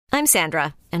I'm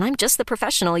Sandra, and I'm just the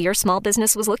professional your small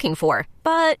business was looking for.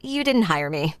 But you didn't hire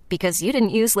me because you didn't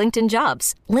use LinkedIn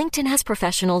Jobs. LinkedIn has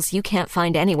professionals you can't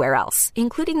find anywhere else,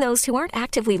 including those who aren't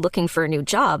actively looking for a new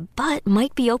job, but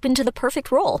might be open to the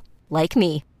perfect role, like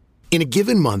me. In a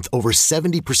given month, over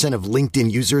 70% of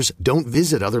LinkedIn users don't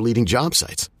visit other leading job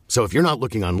sites. So if you're not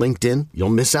looking on LinkedIn, you'll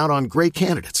miss out on great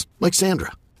candidates like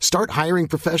Sandra. Start hiring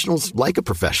professionals like a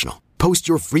professional. Post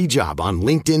your free job on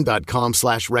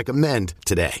linkedin.com/recommend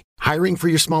today. Hiring for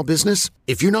your small business?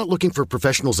 If you're not looking for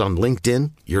professionals on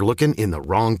LinkedIn, you're looking in the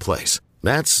wrong place.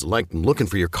 That's like looking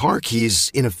for your car keys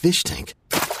in a fish tank.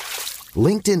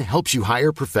 LinkedIn helps you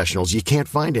hire professionals you can't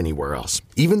find anywhere else,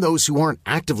 even those who aren't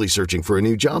actively searching for a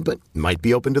new job but might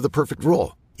be open to the perfect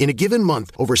role. In a given month,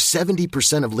 over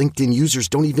 70% of LinkedIn users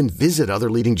don't even visit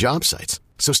other leading job sites.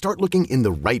 So start looking in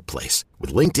the right place.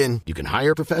 With LinkedIn, you can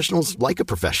hire professionals like a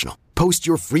professional. Post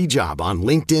your free job on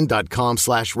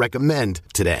linkedin.com/recommend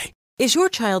today. Is your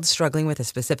child struggling with a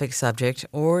specific subject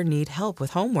or need help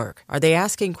with homework? Are they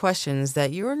asking questions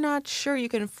that you're not sure you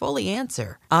can fully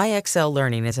answer? IXL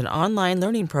Learning is an online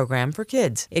learning program for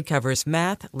kids. It covers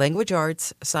math, language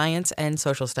arts, science, and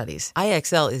social studies.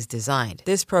 IXL is designed.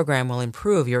 This program will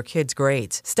improve your kids'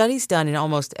 grades. Studies done in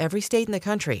almost every state in the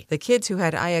country. The kids who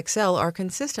had IXL are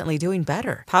consistently doing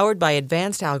better. Powered by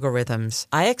advanced algorithms,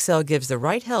 IXL gives the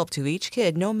right help to each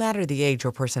kid no matter the age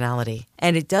or personality.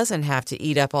 And it doesn't have to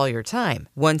eat up all your time.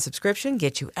 One subscription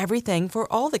gets you everything for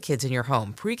all the kids in your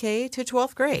home, pre-K to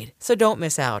 12th grade. So don't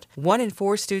miss out. 1 in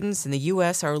 4 students in the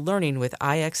U.S. are learning with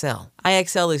IXL.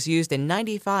 IXL is used in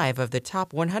 95 of the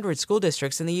top 100 school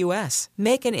districts in the U.S.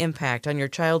 Make an impact on your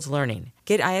child's learning.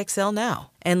 Get IXL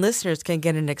now. And listeners can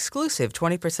get an exclusive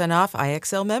 20% off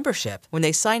IXL membership when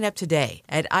they sign up today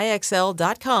at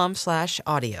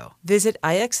IXL.com/audio. Visit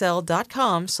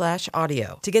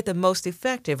IXL.com/audio to get the most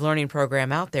effective learning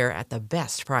program out there at the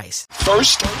best price.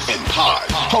 First and Pod,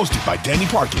 hosted by Danny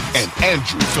Parkins and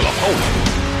Andrew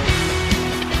Filippone.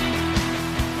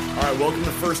 All right, welcome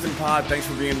to First and Pod. Thanks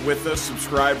for being with us.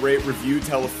 Subscribe, rate, review,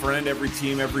 tell a friend. Every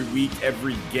team, every week,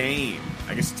 every game.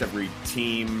 I guess it's every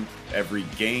team, every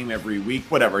game, every week,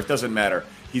 whatever. It doesn't matter.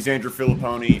 He's Andrew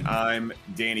Filippone. I'm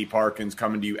Danny Parkins,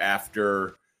 coming to you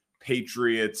after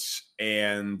Patriots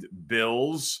and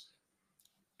Bills.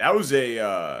 That was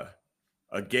a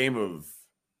game of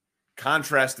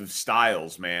contrast of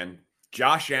styles, man.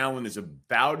 Josh Allen is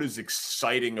about as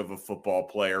exciting of a football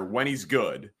player when he's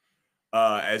good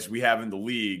as we have in the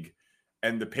league.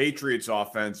 And the Patriots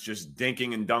offense just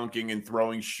dinking and dunking and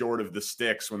throwing short of the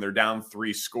sticks when they're down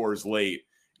 3 scores late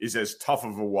is as tough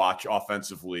of a watch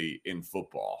offensively in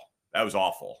football. That was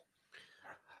awful.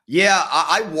 Yeah,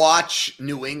 I watch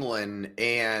New England,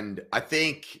 and I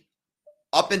think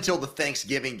up until the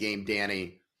Thanksgiving game,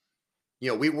 Danny,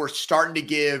 we were starting to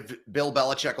give Bill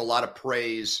Belichick a lot of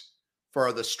praise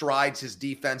for the strides his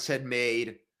defense had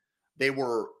made. They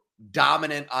were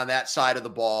dominant on that side of the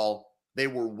ball. They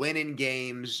were winning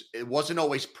games. It wasn't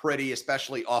always pretty,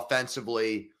 especially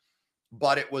offensively,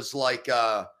 but it was like,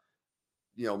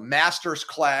 master's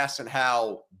class in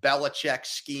how Belichick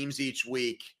schemes each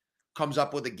week, comes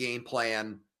up with a game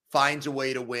plan, finds a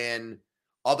way to win.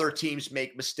 Other teams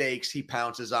make mistakes. He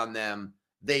pounces on them.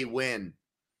 They win.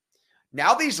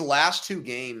 Now these last 2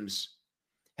 games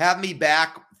have me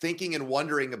back thinking and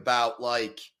wondering about,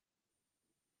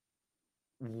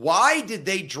 why did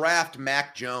they draft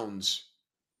Mac Jones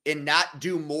and not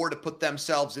do more to put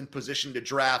themselves in position to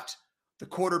draft the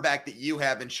quarterback that you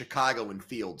have in Chicago in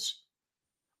Fields?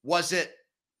 Was it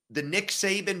the Nick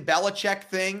Saban Belichick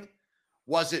thing?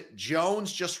 Was it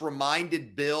Jones just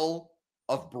reminded Bill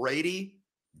of Brady?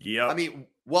 Yeah. I mean,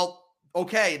 well,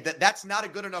 okay, that's not a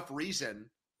good enough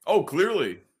reason. Oh,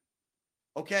 clearly.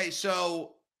 Okay,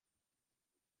 so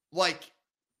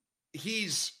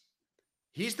he's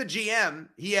the GM.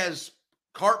 He has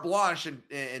carte blanche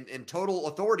and total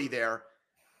authority there.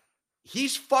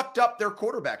 He's fucked up their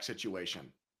quarterback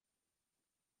situation.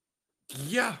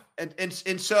 Yeah. And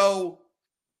so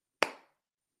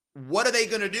what are they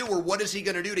going to do, or what is he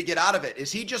going to do to get out of it?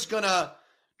 Is he just going to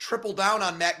triple down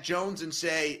on Mac Jones and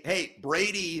say, hey,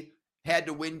 Brady had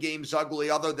to win games ugly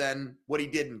other than what he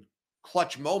did in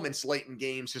clutch moments late in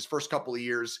games his first couple of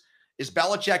years? Is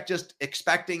Belichick just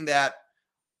expecting that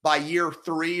by year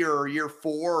 3 or year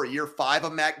 4 or year 5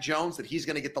 of Mac Jones that he's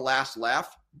going to get the last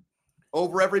laugh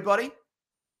over everybody?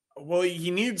 Well,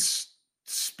 he needs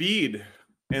speed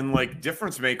and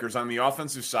difference makers on the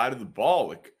offensive side of the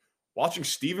ball. Watching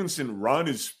Stevenson run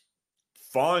is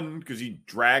fun because he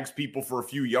drags people for a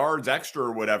few yards extra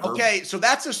or whatever. Okay, so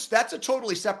that's a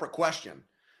totally separate question.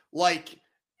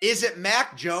 Is it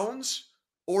Mac Jones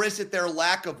or is it their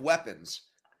lack of weapons?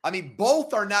 I mean,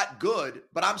 both are not good,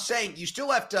 but I'm saying they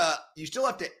still have to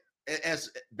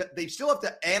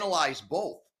analyze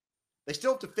both. They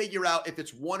still have to figure out if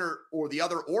it's one or the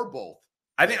other or both.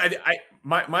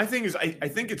 My thing is, I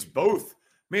think it's both.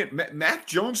 Man, Mac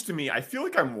Jones, to me, I feel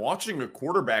like I'm watching a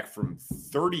quarterback from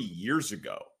 30 years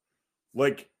ago.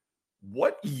 Like,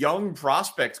 what young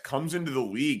prospect comes into the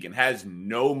league and has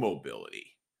no mobility?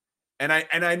 And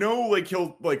I know, like,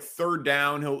 he'll, like, third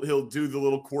down, he'll do the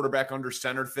little quarterback under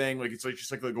center thing. Like, it's like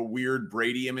just like a weird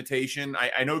Brady imitation.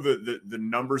 I know the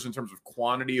numbers in terms of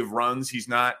quantity of runs, he's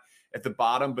not at the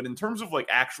bottom, but in terms of, like,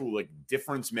 actual, like,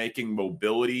 difference making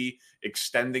mobility,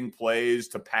 extending plays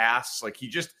to pass, like,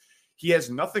 he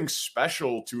has nothing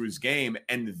special to his game.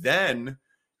 And then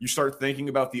you start thinking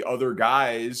about the other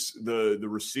guys, the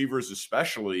receivers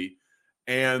especially,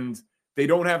 and they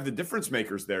don't have the difference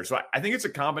makers there. So I think it's a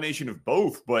combination of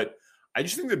both, but I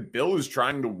just think that Bill is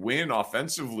trying to win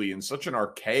offensively in such an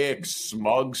archaic,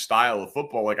 smug style of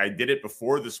football. Like, I did it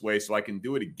before this way, so I can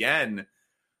do it again.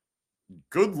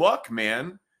 Good luck,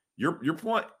 man. You're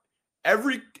playing.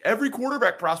 Every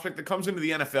quarterback prospect that comes into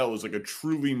the NFL is like a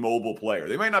truly mobile player.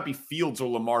 They might not be Fields or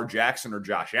Lamar Jackson or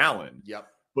Josh Allen. Yep.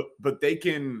 But they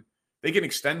can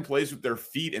extend plays with their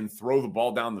feet and throw the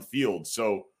ball down the field.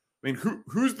 So, I mean,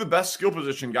 who's the best skill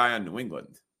position guy on New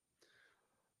England?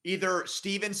 Either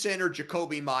Stevenson or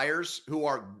Jacoby Myers, who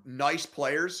are nice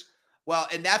players. Well,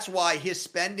 and that's why his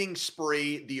spending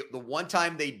spree, the one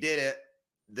time they did it,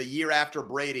 the year after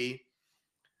Brady,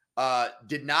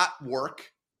 did not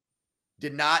work.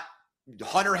 Did not.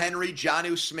 Hunter Henry,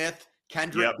 Jonnu Smith,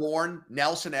 Kendrick Bourne,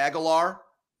 Nelson Aguilar.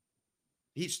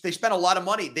 They spent a lot of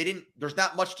money. There's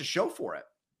not much to show for it.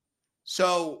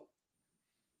 So,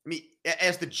 I mean,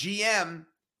 as the GM,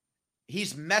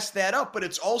 he's messed that up, but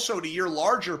it's also, to your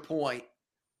larger point,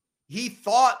 he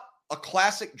thought a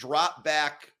classic drop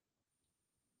back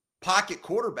pocket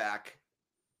quarterback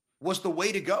was the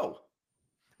way to go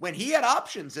when he had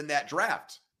options in that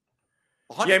draft.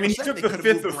 Yeah, I mean, he took the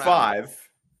fifth of five.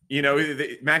 You know,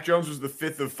 Mac Jones was the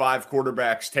fifth of five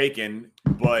quarterbacks taken,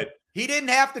 but he didn't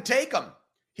have to take them.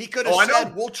 He could have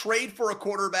said, we'll trade for a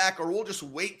quarterback or we'll just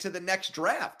wait to the next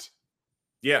draft.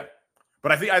 Yeah.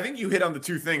 But I think you hit on the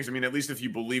two things. I mean, at least if you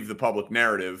believe the public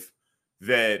narrative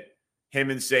that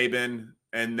him and Saban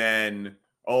and then,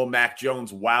 Mac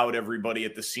Jones wowed everybody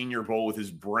at the Senior Bowl with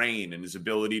his brain and his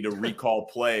ability to recall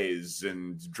plays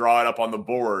and draw it up on the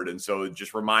board. And so it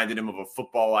just reminded him of a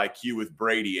football IQ with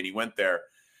Brady, and he went there.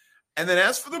 And then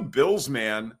as for the Bills,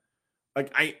 man,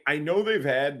 like I know they've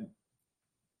had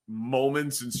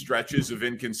moments and stretches of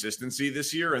inconsistency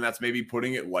this year, and that's maybe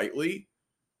putting it lightly.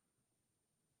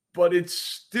 But it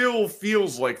still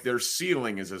feels like their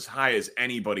ceiling is as high as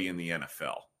anybody in the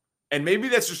NFL. And maybe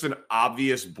that's just an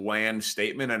obvious, bland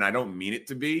statement, and I don't mean it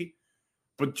to be.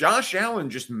 But Josh Allen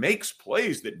just makes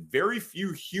plays that very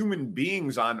few human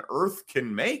beings on earth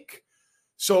can make.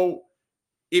 So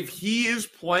if he is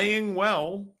playing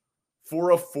well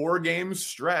for a 4-game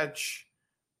stretch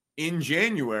in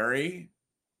January,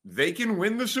 they can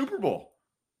win the Super Bowl.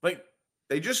 Like,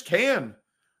 they just can.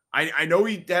 I know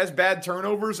he has bad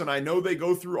turnovers, and I know they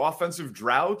go through offensive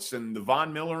droughts and the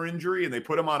Von Miller injury, and they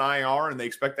put him on IR, and they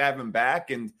expect to have him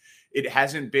back, and it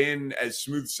hasn't been as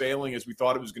smooth sailing as we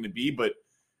thought it was going to be, but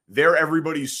they're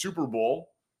everybody's Super Bowl.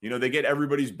 You know, they get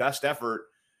everybody's best effort,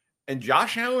 and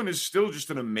Josh Allen is still just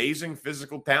an amazing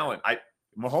physical talent.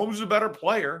 Mahomes is a better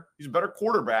player. He's a better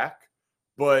quarterback,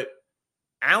 but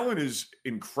Allen is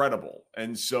incredible.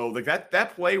 And so like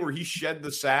that play where he shed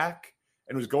the sack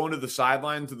and was going to the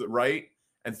sideline to the right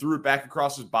and threw it back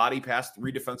across his body past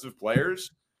 3 defensive players,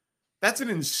 that's an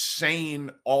insane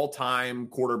all-time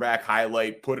quarterback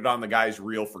highlight. Put it on the guy's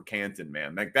reel for Canton,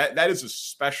 man. Like that is a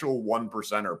special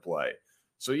 1%er play.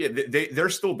 So, yeah, they're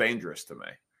still dangerous to me.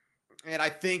 And I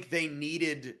think they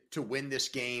needed to win this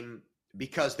game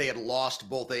because they had lost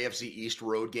both AFC East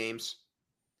road games.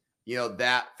 You know,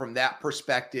 that from that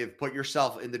perspective, put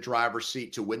yourself in the driver's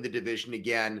seat to win the division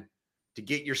again, to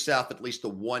get yourself at least the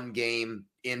one game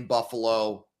in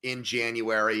Buffalo in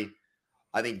January.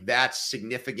 I think that's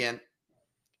significant.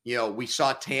 You know, we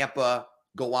saw Tampa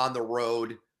go on the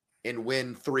road and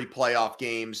win 3 playoff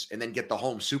games and then get the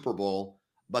home Super Bowl,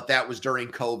 but that was during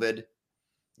COVID.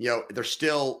 You know, there's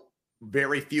still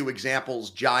very few examples,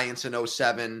 Giants in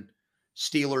 2007,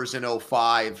 Steelers in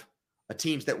 2005,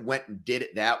 teams that went and did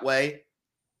it that way.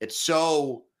 It's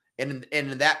so, and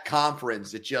in that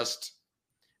conference, it just,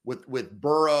 with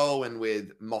Burrow and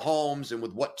with Mahomes and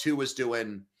with what Tua's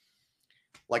doing,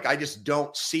 like, I just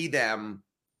don't see them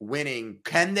winning.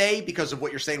 Can they, because of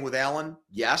what you're saying with Allen?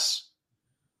 Yes.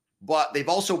 But they've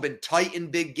also been tight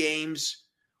in big games.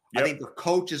 I think their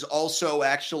coach is also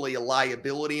actually a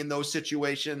liability in those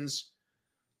situations.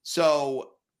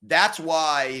 So that's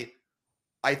why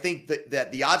I think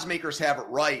that the odds makers have it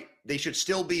right. They should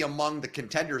still be among the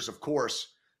contenders, of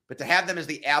course, but to have them as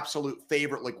the absolute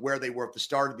favorite, like where they were at the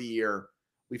start of the year,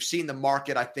 we've seen the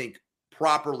market, I think,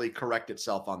 properly correct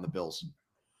itself on the Bills.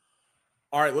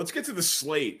 All right, let's get to the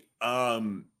slate.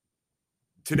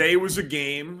 Today was a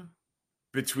game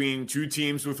between two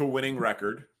teams with a winning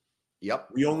record. Yep.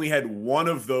 We only had one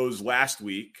of those last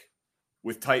week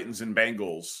with Titans and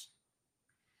Bengals.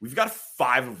 We've got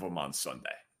 5 of them on Sunday.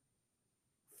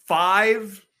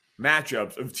 5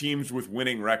 matchups of teams with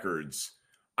winning records.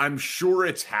 I'm sure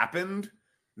it's happened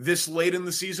this late in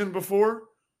the season before,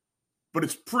 but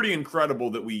it's pretty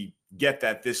incredible that we get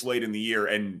that this late in the year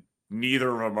and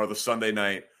neither of them are the Sunday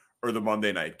night or the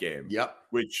Monday night game. Yep.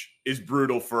 Which is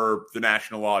brutal for the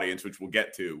national audience, which we'll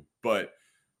get to. But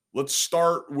let's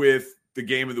start with the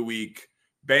game of the week,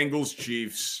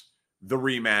 Bengals-Chiefs, the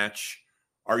rematch.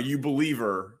 Are you a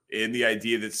believer in the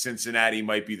idea that Cincinnati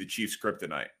might be the Chiefs'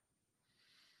 kryptonite?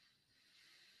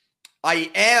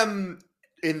 I am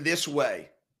in this way.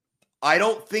 I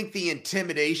don't think the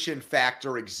intimidation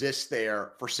factor exists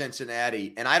there for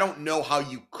Cincinnati, and I don't know how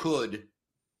you could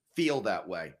feel that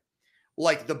way.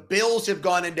 Like the Bills have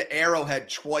gone into Arrowhead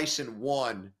twice and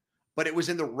won, but it was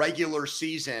in the regular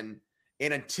season,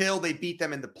 and until they beat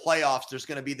them in the playoffs, there's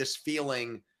going to be this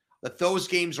feeling that those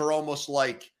games are almost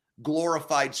like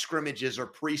glorified scrimmages or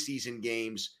preseason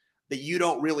games that you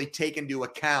don't really take into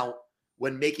account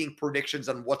when making predictions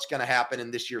on what's going to happen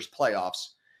in this year's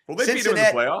playoffs. Well, they beat them in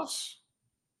the playoffs.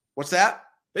 What's that?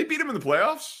 They beat them in the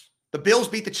playoffs. The Bills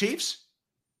beat the Chiefs?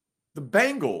 The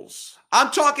Bengals.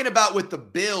 I'm talking about with the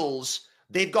Bills.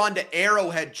 They've gone to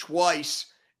Arrowhead twice,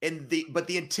 but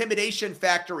the intimidation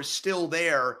factor is still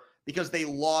there because they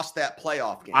lost that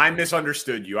playoff game. I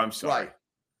misunderstood you. I'm sorry. Right.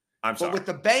 I'm sorry. But with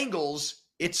the Bengals,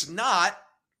 it's not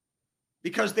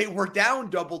because they were down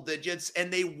double digits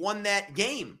and they won that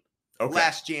game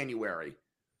last January.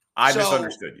 I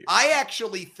misunderstood you. I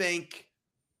actually think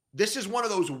this is one of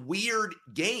those weird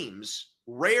games,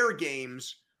 rare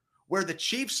games, where the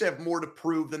Chiefs have more to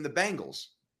prove than the Bengals.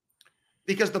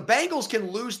 Because the Bengals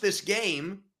can lose this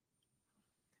game,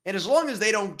 and as long as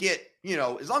they don't get,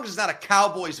 as long as it's not a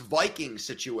Cowboys-Vikings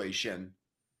situation,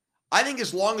 I think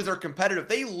as long as they're competitive,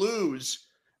 they lose.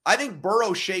 I think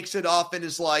Burrow shakes it off and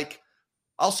is like,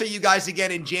 I'll see you guys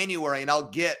again in January, and I'll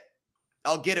get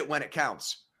it when it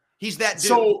counts. He's that dude.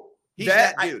 So He's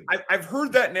that dude. I've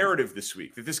heard that narrative this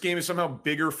week, that this game is somehow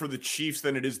bigger for the Chiefs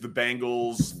than it is the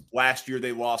Bengals. Last year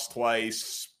they lost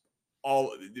twice.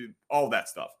 All that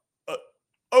stuff.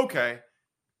 Okay.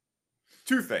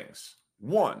 2 things.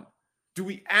 1, do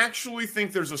we actually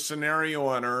think there's a scenario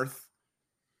on earth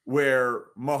where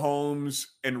Mahomes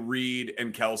and Reed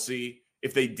and Kelsey,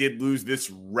 if they did lose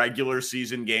this regular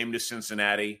season game to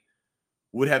Cincinnati,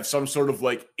 would have some sort of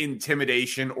like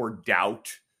intimidation or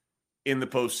doubt in the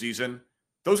postseason?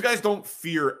 Those guys don't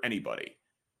fear anybody.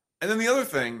 And then the other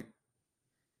thing,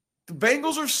 the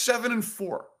Bengals are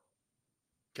 7-4.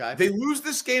 Okay. They lose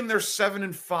this game, they're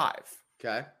 7-5.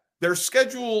 Okay. Their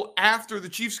schedule after the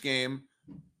Chiefs game,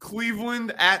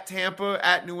 Cleveland, at Tampa,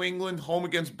 at New England, home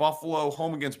against Buffalo,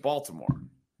 home against Baltimore.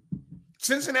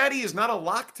 Cincinnati is not a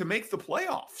lock to make the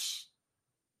playoffs.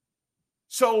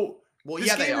 So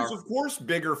this game is, of course,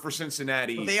 bigger for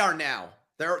Cincinnati. But they are now.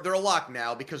 They're a lock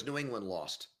now because New England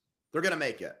lost. They're going to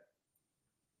make it.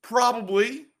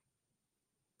 Probably.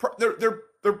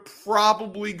 They're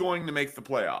probably going to make the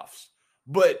playoffs.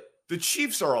 But the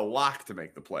Chiefs are a lock to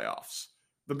make the playoffs.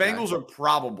 The Bengals are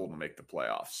probable to make the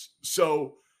playoffs.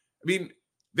 So, I mean,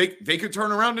 they could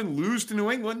turn around and lose to New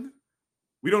England.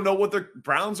 We don't know what the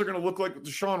Browns are going to look like with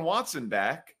Deshaun Watson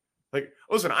back. Like,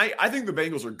 listen, I think the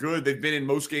Bengals are good. They've been in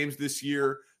most games this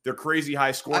year. They're crazy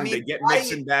high scoring. They get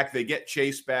Mixon back. They get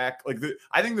Chase back.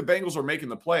 I think the Bengals are making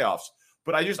the playoffs.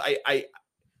 But I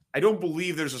don't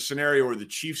believe there's a scenario where the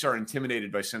Chiefs are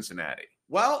intimidated by Cincinnati.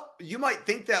 Well, you might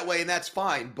think that way, and that's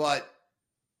fine. But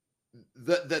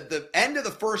the end of the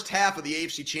first half of the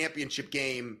AFC Championship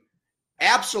game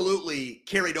absolutely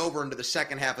carried over into the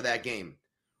second half of that game.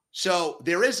 So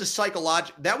there is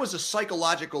that was a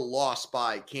psychological loss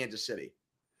by Kansas City.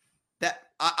 That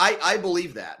I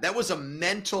believe that was a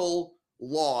mental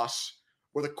loss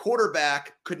where the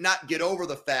quarterback could not get over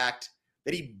the fact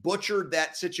that he butchered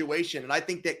that situation. And I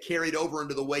think that carried over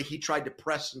into the way he tried to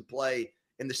press and play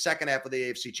in the second half of the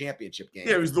AFC Championship game.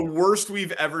 Yeah, it was the worst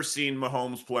we've ever seen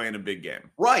Mahomes play in a big game.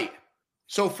 Right.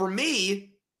 So for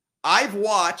me, I've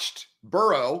watched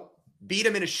Burrow beat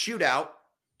him in a shootout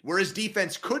where his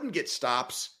defense couldn't get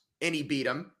stops, and he beat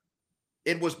him.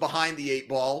 and was behind the 8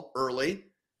 ball early.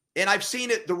 And I've seen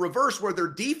it the reverse where their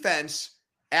defense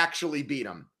actually beat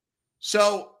them.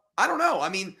 So I don't know. I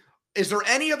mean, is there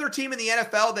any other team in the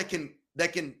NFL that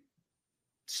can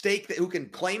stake that, who can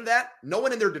claim that? No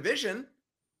one in their division.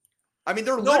 I mean,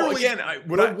 they're literally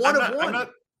one of one.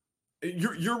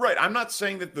 You're right. I'm not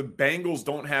saying that the Bengals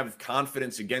don't have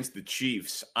confidence against the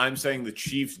Chiefs. I'm saying the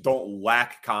Chiefs don't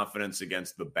lack confidence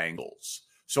against the Bengals.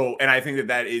 So, and I think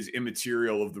that is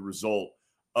immaterial of the result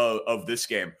of this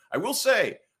game. I will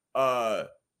say,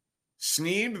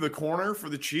 Sneed, the corner for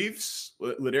the Chiefs,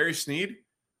 Ladarius Sneed,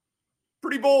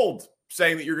 pretty bold,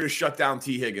 saying that you're going to shut down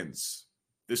T. Higgins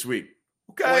this week.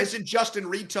 Okay. Well,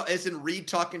 isn't Reed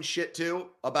talking shit too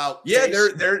about? Yeah,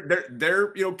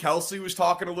 they're Kelsey was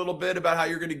talking a little bit about how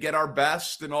you're going to get our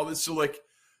best and all this. So like,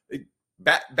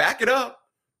 back it up.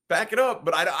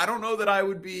 But I don't know that I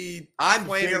would be. I'm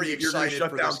very excited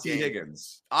shut for down this T. game.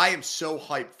 Higgins. I am so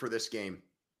hyped for this game.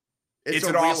 It's a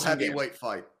an real awesome heavyweight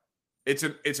fight. It's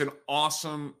an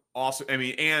awesome. I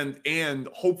mean, and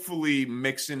hopefully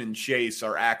Mixon and Chase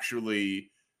are actually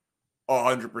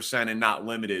 100% and not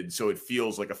limited, so it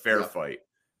feels like a fair fight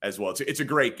as well. It's a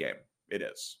great game. It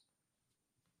is.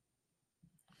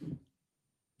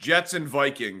 Jets and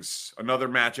Vikings, another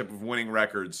matchup of winning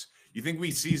records. You think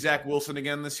we see Zach Wilson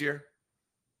again this year?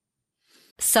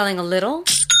 Selling a little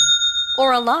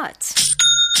or a lot?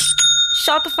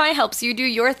 Shopify helps you do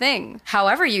your thing,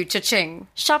 however you cha-ching.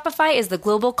 Shopify is the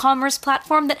global commerce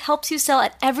platform that helps you sell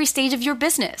at every stage of your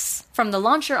business. From the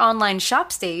launch your online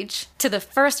shop stage, to the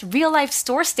first real-life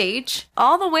store stage,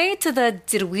 all the way to the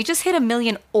did we just hit 1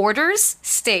 million orders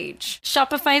stage.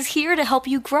 Shopify's here to help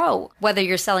you grow. Whether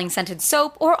you're selling scented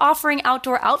soap or offering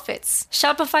outdoor outfits,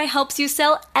 Shopify helps you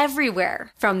sell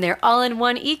everywhere. From their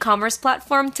all-in-one e-commerce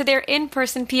platform to their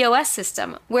in-person POS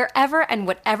system, wherever and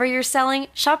whatever you're selling,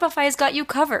 Shopify's got you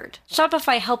covered.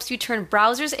 Shopify helps you turn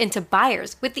browsers into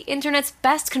buyers with the internet's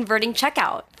best converting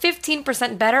checkout.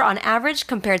 15% better on average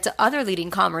compared to other leading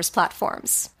commerce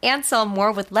platforms. And sell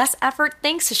more with less effort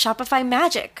thanks to Shopify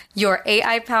Magic, your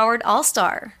AI-powered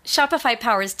all-star. Shopify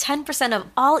powers 10% of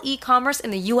all e-commerce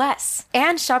in the U.S.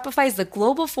 And Shopify is the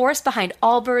global force behind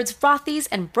Allbirds, Rothy's,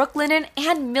 and Brooklinen,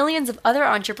 and millions of other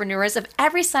entrepreneurs of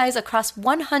every size across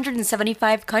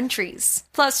 175 countries.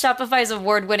 Plus, Shopify's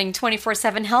award-winning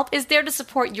 24/7 help is there to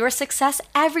support your success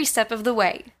every step of the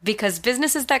way. Because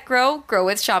businesses that grow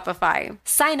with Shopify.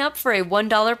 Sign up for a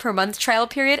 $1 per month trial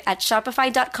period at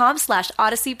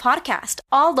shopify.com/Odyssey Podcast,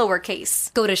 all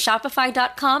lowercase. Go to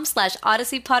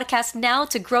shopify.com/Odyssey Podcast now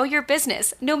to grow your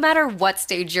business, no matter what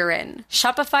stage you're in.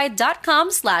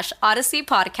 Shopify.com/Odyssey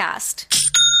Podcast.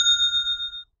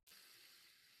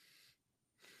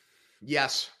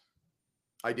 Yes,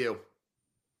 I do.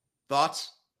 Thoughts?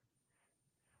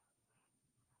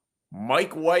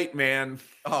 Mike White, man.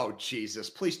 Oh, Jesus.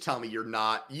 Please tell me you're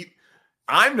not.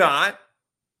 I'm not.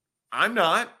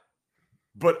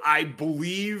 But I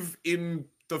believe in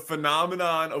the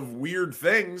phenomenon of weird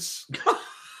things.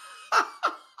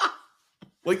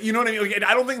 Like, you know what I mean? Like,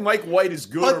 I don't think Mike White is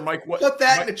good or Mike White. Put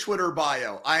that in a Twitter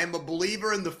bio. I am a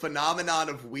believer in the phenomenon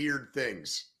of weird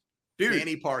things. Dude,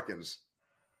 Danny Parkins.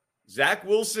 Zach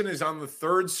Wilson is on the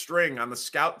 3rd string on the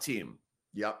scout team.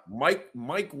 Yep.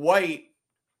 Mike White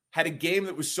had a game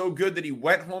that was so good that he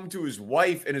went home to his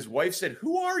wife, and his wife said,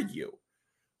 "Who are you?"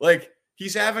 Like,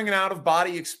 he's having an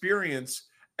out-of-body experience,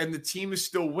 and the team is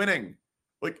still winning.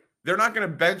 Like, they're not going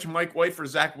to bench Mike White for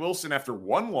Zach Wilson after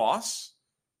one loss.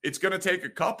 It's going to take a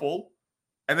couple.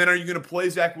 And then are you going to play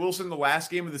Zach Wilson the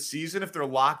last game of the season if they're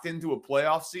locked into a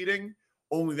playoff seeding,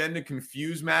 only then to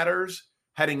confuse matters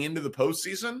heading into the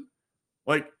postseason?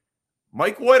 Like,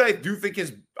 Mike White, I do think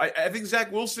I think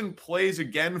Zach Wilson plays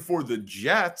again for the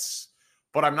Jets,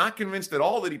 but I'm not convinced at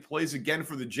all that he plays again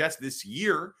for the Jets this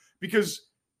year because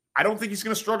I don't think he's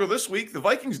going to struggle this week. The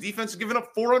Vikings defense has given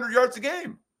up 400 yards a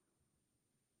game.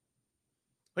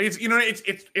 Like,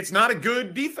 it's not a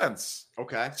good defense.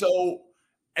 Okay. So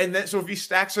if he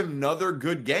stacks another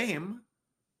good game,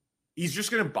 he's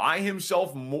just going to buy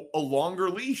himself a longer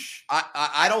leash.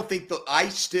 I don't think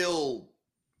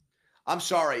I'm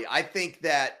sorry. I think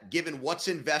that given what's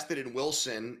invested in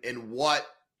Wilson and what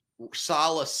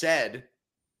Saleh said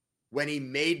when he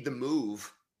made the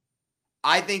move,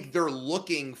 I think they're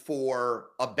looking for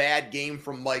a bad game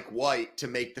from Mike White to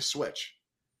make the switch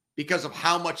because of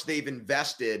how much they've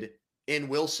invested in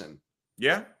Wilson.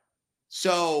 Yeah.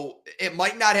 So it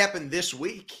might not happen this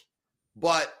week,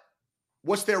 but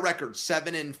what's their record?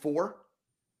 7-4?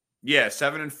 Yeah,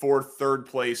 7-4, 3rd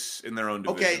place in their own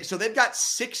division. Okay, so they've got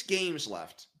 6 games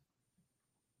left.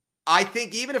 I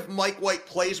think even if Mike White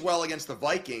plays well against the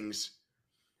Vikings,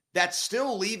 that's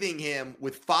still leaving him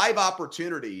with 5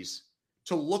 opportunities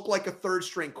to look like a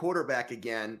third-string quarterback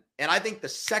again. And I think the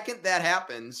second that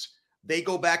happens, they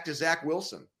go back to Zach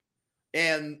Wilson.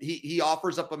 And he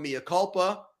offers up a mea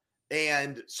culpa,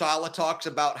 and Saleh talks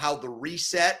about how the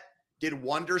reset did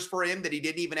wonders for him, that he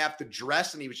didn't even have to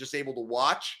dress and he was just able to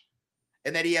watch,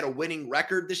 and that he had a winning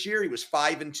record this year. He was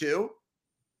 5-2.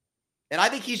 And I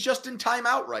think he's just in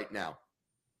timeout right now.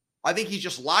 I think he's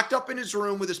just locked up in his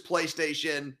room with his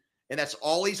PlayStation, and that's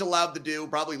all he's allowed to do,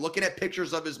 probably looking at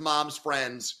pictures of his mom's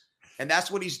friends. And that's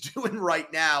what he's doing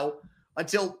right now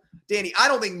until, Danny, I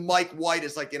don't think Mike White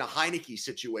is like in a Heineke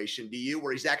situation, do you,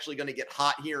 where he's actually going to get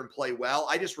hot here and play well?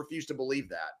 I just refuse to believe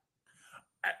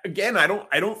that. Again, I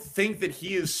don't think that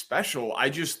he is special. I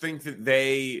just think that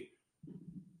they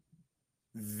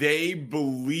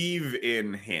believe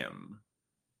in him.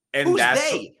 And who's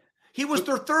they? He was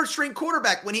their third-string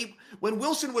quarterback. When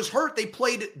Wilson was hurt, they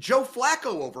played Joe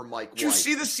Flacco over Mike White. Did you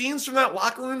see the scenes from that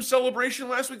locker room celebration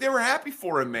last week? They were happy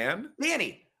for him, man.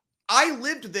 Danny, I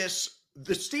lived this.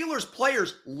 The Steelers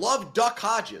players loved Duck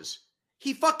Hodges.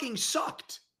 He fucking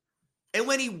sucked. And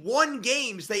when he won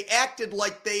games, they acted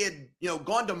like they had,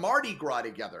 gone to Mardi Gras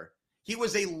together. He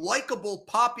was a likable,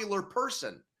 popular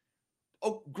person.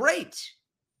 Oh, great.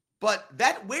 But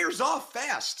that wears off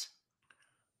fast.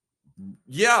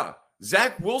 Yeah.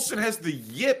 Zach Wilson has the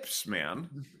yips,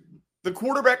 man. The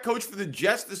quarterback coach for the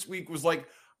Jets this week was like,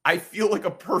 I feel like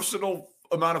a personal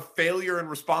amount of failure and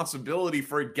responsibility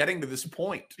for it getting to this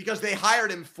point. Because they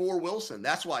hired him for Wilson.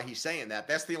 That's why he's saying that.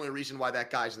 That's the only reason why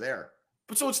that guy's there.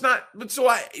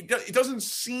 It doesn't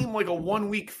seem like a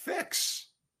 1-week fix.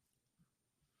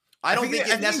 I don't think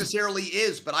it necessarily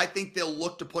is, but I think they'll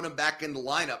look to put him back in the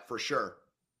lineup for sure.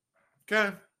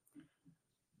 Okay.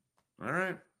 All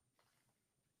right.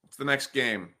 What's the next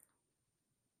game?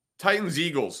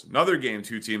 Titans-Eagles. Another game,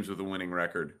 2 teams with a winning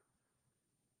record.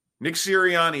 Nick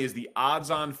Sirianni is the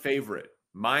odds-on favorite,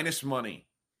 minus money,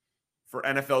 for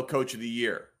NFL Coach of the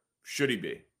Year. Should he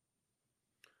be?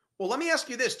 Well, let me ask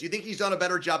you this. Do you think he's done a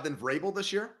better job than Vrabel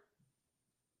this year?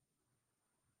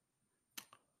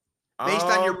 Based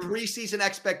on your preseason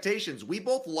expectations, we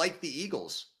both like the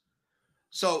Eagles.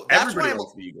 So that's why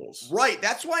likes the Eagles. Right.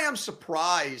 That's why I'm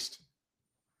surprised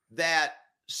that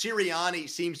Sirianni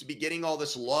seems to be getting all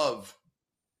this love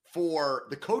for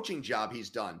the coaching job he's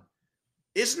done.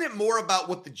 Isn't it more about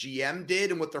what the GM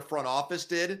did and what their front office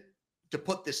did to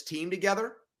put this team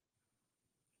together?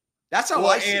 That's how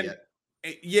I see it.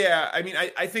 Yeah, I mean,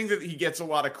 I think that he gets a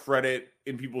lot of credit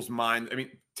in people's mind. I mean,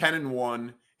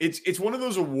 10-1. It's one of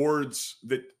those awards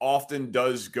that often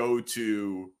does go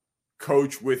to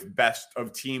coach with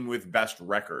team with best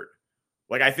record.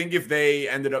 Like, I think if they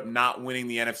ended up not winning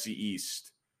the NFC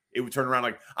East, it would turn around.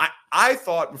 Like, I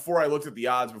thought before I looked at the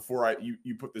odds, before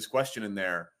you put this question in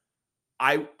there,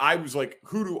 I was like,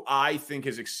 who do I think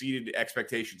has exceeded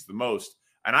expectations the most?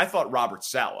 And I thought Robert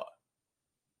Saleh.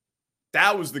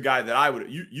 That was the guy that I would –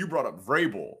 you brought up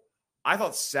Vrabel. I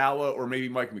thought Saleh or maybe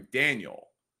Mike McDaniel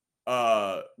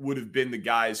would have been the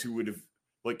guys who would have,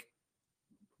 like,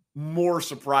 more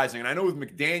surprising. And I know with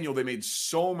McDaniel, they made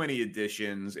so many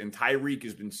additions, and Tyreek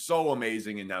has been so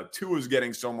amazing, and now Tua's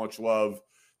getting so much love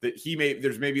that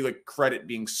there's maybe, like, credit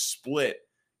being split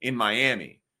in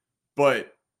Miami.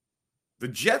 But the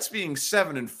Jets being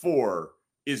 7-4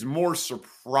 is more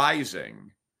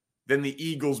surprising than the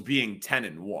Eagles being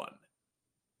 10-1.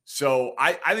 So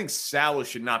I think Saleh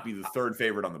should not be the third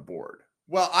favorite on the board.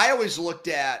 Well, I always looked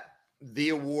at the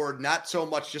award, not so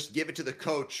much just give it to the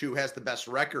coach who has the best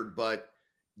record, but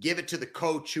give it to the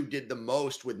coach who did the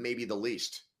most with maybe the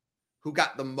least, who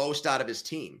got the most out of his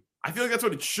team. I feel like that's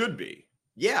what it should be.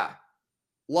 Yeah.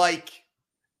 Like,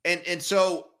 and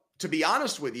so to be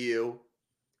honest with you,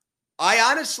 I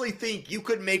honestly think you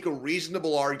could make a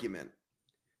reasonable argument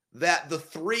that the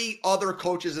 3 other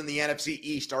coaches in the NFC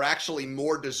East are actually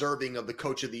more deserving of the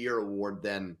Coach of the Year award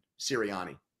than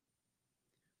Sirianni.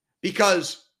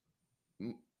 Because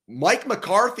Mike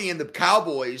McCarthy and the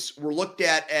Cowboys were looked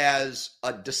at as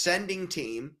a descending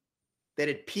team that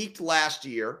had peaked last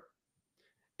year,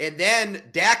 and then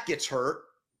Dak gets hurt,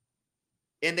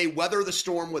 and they weather the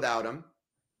storm without him.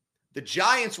 The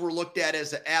Giants were looked at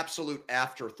as an absolute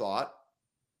afterthought.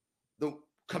 The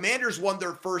Commanders won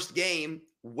their first game.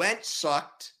 Wentz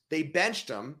sucked. They benched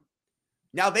him.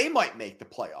 Now they might make the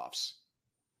playoffs.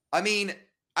 I mean,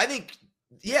 I think,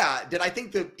 yeah, did I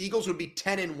think the Eagles would be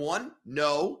 10-1?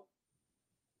 No.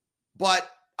 But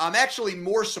I'm actually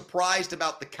more surprised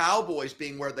about the Cowboys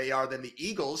being where they are than the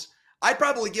Eagles. I'd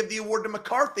probably give the award to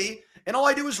McCarthy, and all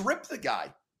I do is rip the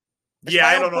guy. Yeah,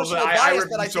 I don't know.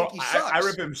 I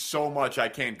rip him so much I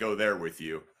can't go there with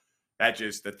you.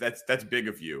 That's big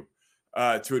of you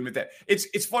to admit that.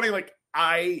 It's funny. Like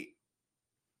Sirianni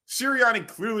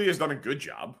clearly has done a good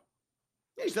job.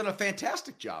 Yeah, he's done a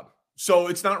fantastic job. So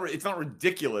it's not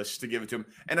ridiculous to give it to him.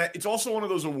 And it's also one of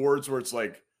those awards where it's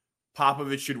like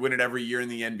Popovich should win it every year in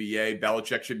the NBA.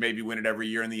 Belichick should maybe win it every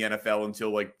year in the NFL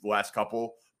until like the last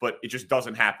couple, but it just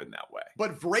doesn't happen that way.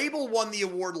 But Vrabel won the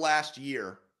award last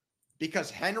year because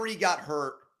Henry got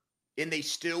hurt and they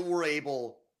still were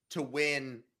able to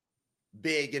win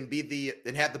big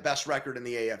and have the best record in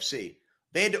the AFC.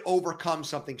 They had to overcome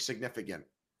something significant.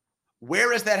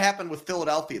 Where has that happened with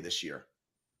Philadelphia this year?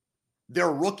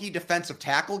 Their rookie defensive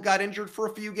tackle got injured for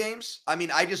a few games. I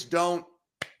mean, I just don't.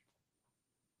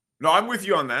 No, I'm with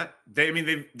you on that.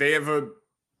 They have a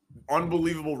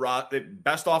unbelievable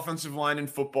best offensive line in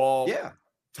football. Yeah.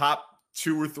 Top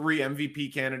 2 or 3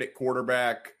 MVP candidate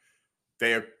quarterback.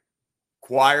 They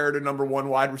acquired a number 1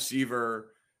 wide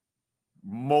receiver,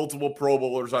 multiple Pro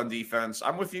Bowlers on defense.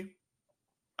 I'm with you.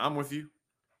 I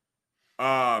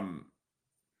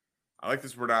like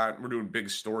this. We're doing big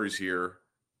stories here.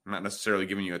 I'm not necessarily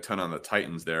giving you a ton on the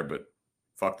Titans there, but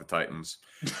fuck the Titans.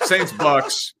 Saints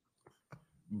Bucks.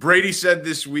 Brady said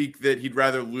this week that he'd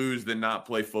rather lose than not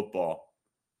play football.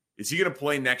 Is he going to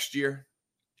play next year?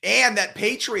 And that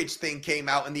Patriots thing came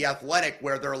out in The Athletic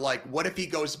where they're like, what if he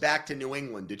goes back to New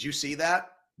England? Did you see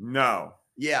that? No.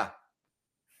 Yeah.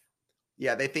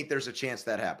 Yeah, they think there's a chance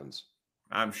that happens.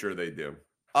 I'm sure they do.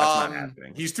 That's not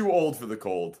happening. He's too old for the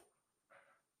cold.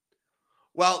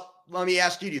 Well, let me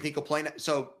ask you, do you think he'll play?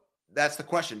 So that's the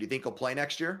question. Do you think he'll play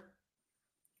next year?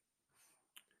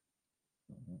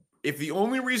 If the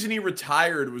only reason he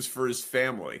retired was for his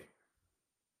family,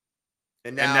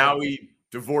 and now he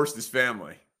divorced his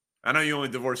family. I know you only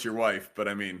divorce your wife, but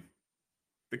I mean,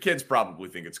 the kids probably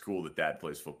think it's cool that dad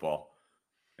plays football.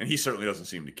 And he certainly doesn't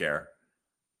seem to care.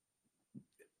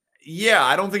 Yeah,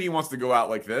 I don't think he wants to go out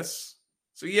like this.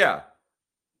 So yeah,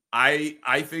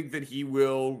 I think that he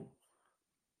will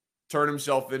turn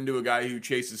himself into a guy who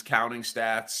chases counting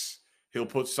stats. He'll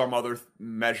put some other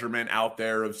measurement out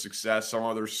there of success, some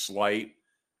other slight,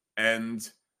 and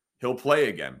he'll play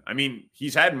again. I mean,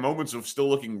 he's had moments of still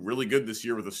looking really good this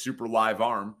year with a super live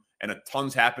arm, and a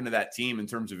ton's happened to that team in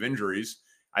terms of injuries.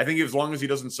 I think as long as he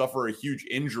doesn't suffer a huge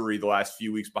injury the last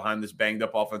few weeks behind this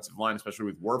banged-up offensive line, especially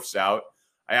with Wirfs out,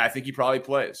 I think he probably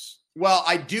plays. Well,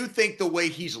 I do think the way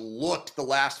he's looked the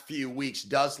last few weeks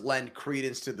does lend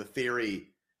credence to the theory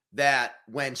that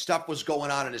when stuff was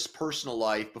going on in his personal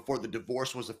life before the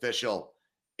divorce was official,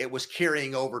 it was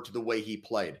carrying over to the way he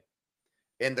played.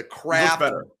 And the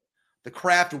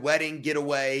Kraft wedding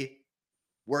getaway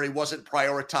where he wasn't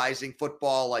prioritizing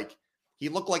football, like he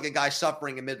looked like a guy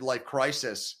suffering a midlife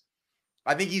crisis.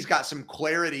 I think he's got some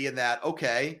clarity in that,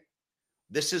 okay,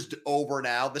 this is over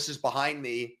now. This is behind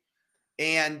me.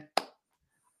 And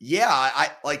yeah, I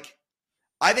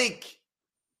think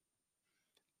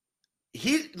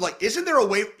is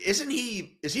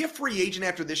he a free agent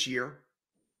after this year?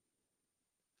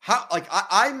 How,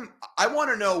 I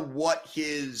want to know what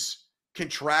his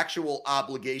contractual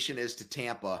obligation is to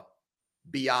Tampa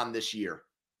beyond this year.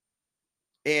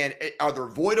 And are there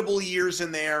voidable years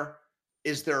in there?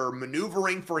 Is there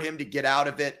maneuvering for him to get out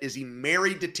of it? Is he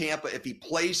married to Tampa? If he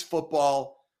plays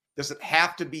football, does it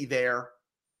have to be there?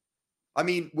 I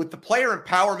mean, with the player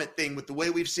empowerment thing, with the way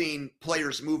we've seen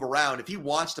players move around, if he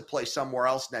wants to play somewhere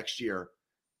else next year,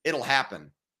 it'll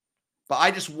happen. But I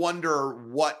just wonder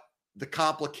what the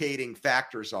complicating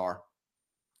factors are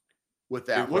with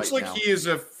that. It looks like now. He is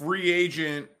a free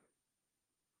agent,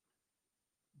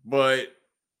 but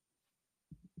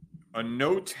a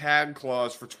no tag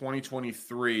clause for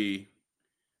 2023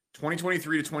 to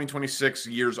 2026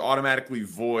 years automatically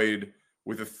void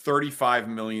with a $35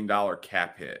 million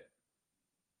cap hit.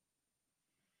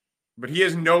 But he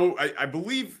has no, I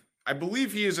believe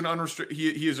he is an unrestricted,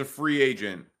 he is a free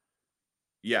agent.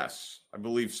 Yes, I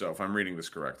believe so, if I'm reading this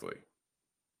correctly.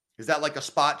 Is that like a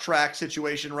spot track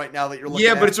situation right now that you're looking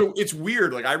at? Yeah, but it's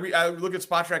weird. Like I look at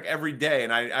spot track every day,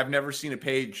 and I've never seen a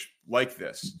page like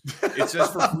this. It says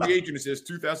for free agent, it says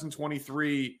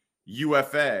 2023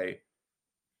 UFA,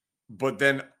 but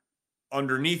then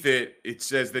underneath it, it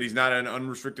says that he's not an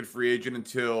unrestricted free agent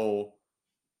until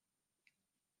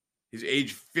his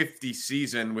age 50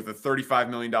 season with a $35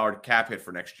 million cap hit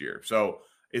for next year. So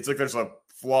it's like there's a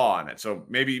flaw in it. So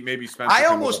maybe Spencer. I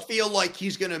almost feel like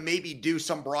he's going to maybe do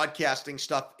some broadcasting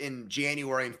stuff in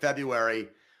January and February.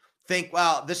 Think,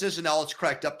 wow, this isn't all it's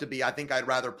cracked up to be. I think I'd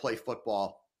rather play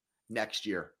football next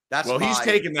year. He's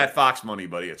taking that Fox money,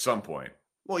 buddy, at some point.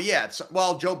 Well, yeah.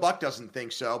 Joe Buck doesn't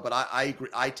think so, but I agree.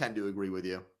 I tend to agree with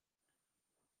you.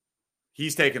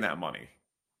 He's taking that money.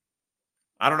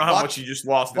 I don't know how much he just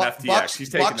lost in FTX. He's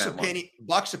taking that money.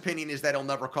 Buck's opinion is that he'll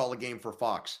never call a game for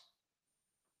Fox.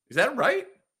 Is that right?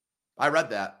 I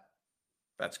read that.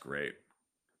 That's great.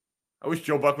 I wish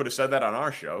Joe Buck would have said that on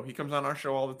our show. He comes on our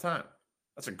show all the time.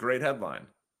 That's a great headline.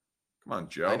 Come on,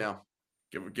 Joe. I know.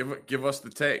 Give us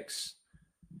the takes.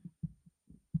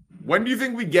 When do you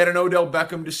think we get an Odell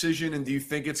Beckham decision, and do you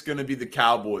think it's going to be the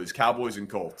Cowboys and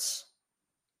Colts?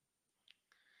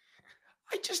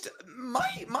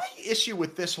 My issue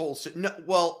with this whole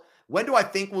when do I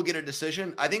think we'll get a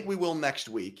decision? I think we will next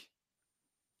week.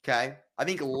 Okay. I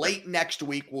think late next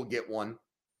week we'll get one.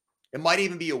 It might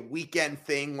even be a weekend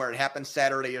thing where it happens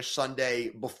Saturday or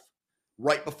Sunday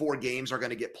right before games are going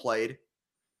to get played.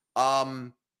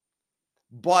 But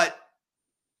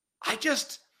I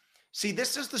just see,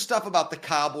 this is the stuff about the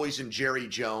Cowboys and Jerry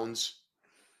Jones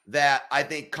that I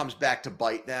think comes back to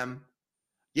bite them.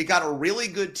 You got a really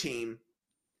good team.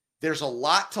 There's a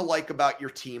lot to like about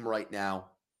your team right now.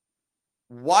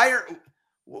 Why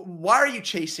are you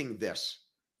chasing this?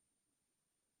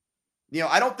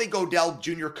 I don't think Odell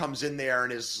Jr. comes in there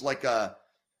and is like a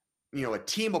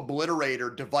team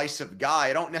obliterator, divisive guy.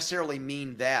 I don't necessarily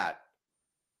mean that.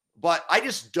 But I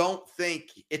just don't think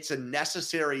it's a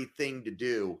necessary thing to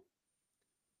do.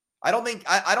 I don't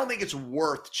think it's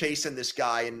worth chasing this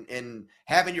guy and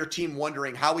having your team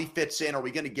wondering how he fits in. Are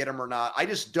we going to get him or not? I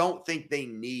just don't think they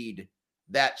need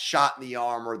that shot in the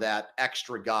arm or that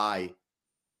extra guy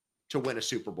to win a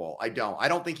Super Bowl. I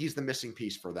don't think he's the missing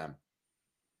piece for them.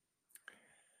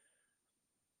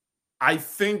 I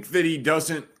think that he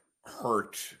doesn't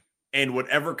hurt. And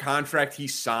whatever contract he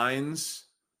signs,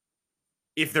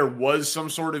 if there was some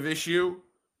sort of issue,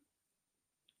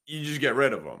 you just get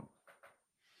rid of him.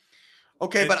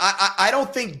 Okay, but I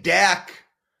don't think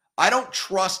I don't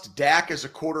trust Dak as a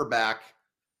quarterback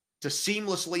to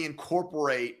seamlessly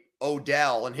incorporate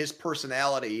Odell and his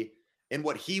personality and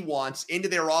what he wants into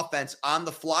their offense on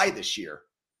the fly this year.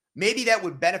 Maybe that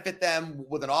would benefit them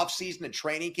with an offseason and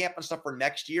training camp and stuff for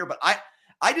next year, but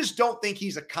I just don't think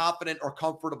he's a confident or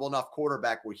comfortable enough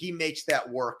quarterback where he makes that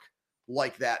work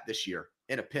like that this year.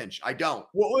 In a pinch. I don't.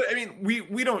 Well, I mean,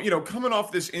 we don't, coming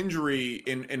off this injury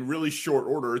in really short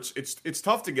order, it's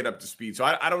tough to get up to speed. So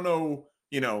I don't know,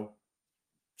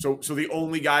 so the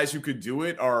only guys who could do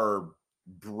it are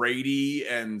Brady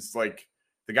and like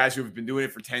the guys who have been doing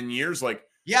it for 10 years. Like,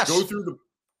 yes. So go through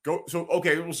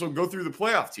the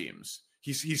playoff teams.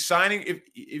 He's signing, if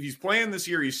he's playing this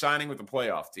year, he's signing with the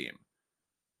playoff team.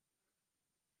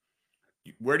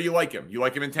 Where do you like him? You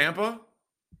like him in Tampa?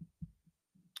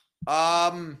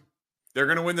 They're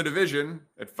going to win the division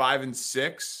at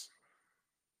 5-6.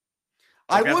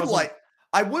 I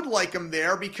would like him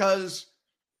there because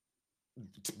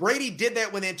Brady did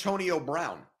that with Antonio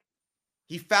Brown.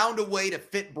 He found a way to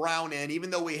fit Brown in, even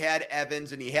though he had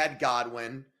Evans and he had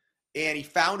Godwin, and he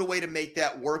found a way to make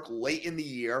that work late in the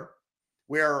year,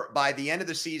 where by the end of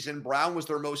the season, Brown was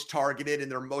their most targeted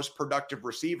and their most productive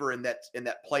receiver in that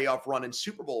playoff run and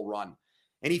Super Bowl run.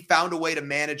 And he found a way to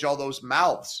manage all those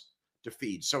mouths to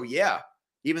feed. So yeah,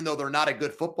 even though they're not a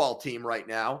good football team right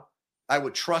now, I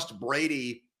would trust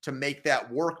Brady to make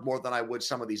that work more than I would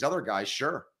some of these other guys.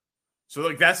 Sure. So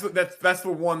like that's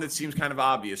the one that seems kind of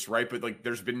obvious, right? But like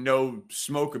there's been no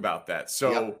smoke about that.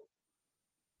 So yep.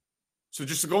 So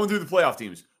just going through the playoff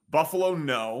teams, Buffalo,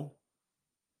 no.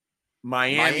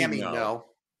 Miami, no.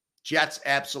 Jets,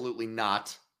 absolutely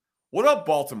not. What about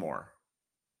Baltimore?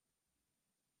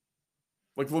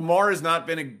 Like Lamar has not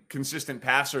been a consistent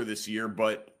passer this year,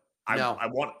 but I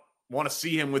want to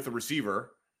see him with the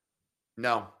receiver.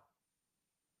 No.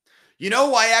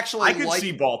 I could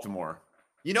see Baltimore.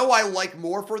 I like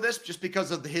more for this just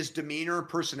because of his demeanor and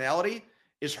personality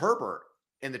is Herbert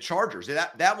and the Chargers.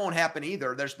 That won't happen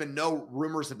either. There's been no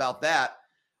rumors about that,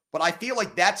 but I feel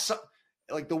like that's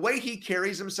like the way he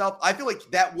carries himself. I feel like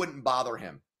that wouldn't bother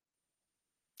him.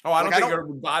 Oh, I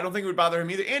don't think it would bother him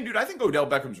either. And dude, I think Odell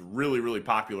Beckham's really, really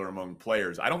popular among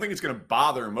players. I don't think it's going to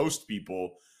bother most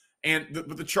people.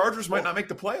 But the Chargers might not make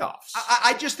the playoffs.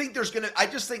 I just think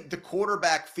the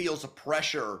quarterback feels a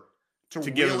pressure to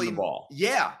give him the ball.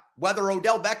 Yeah. Whether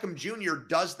Odell Beckham Jr.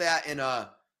 does that in a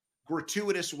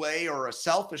gratuitous way or a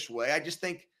selfish way, I just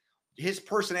think his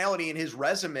personality and his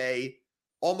resume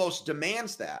almost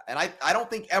demands that. And I don't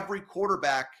think every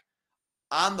quarterback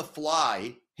on the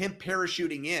fly, him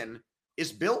parachuting in,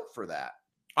 is built for that.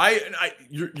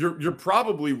 You're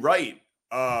probably right.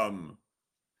 I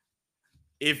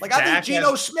think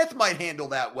Geno Smith might handle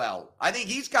that well. I think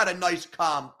he's got a nice,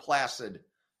 calm, placid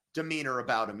demeanor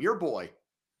about him. Your boy.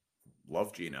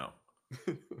 Love Geno.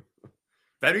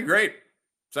 That'd be great.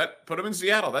 Put him in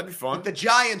Seattle. That'd be fun. But the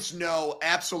Giants, no,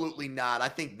 absolutely not. I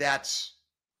think that's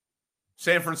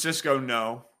San Francisco,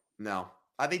 no. No.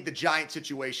 I think the Giant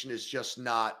situation is just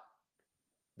not.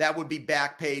 That would be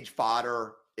back page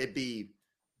fodder. It'd be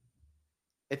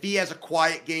if he has a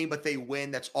quiet game but they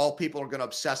win, that's all people are going to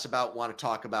obsess about, want to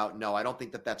talk about. No, I don't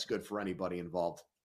think that that's good for anybody involved.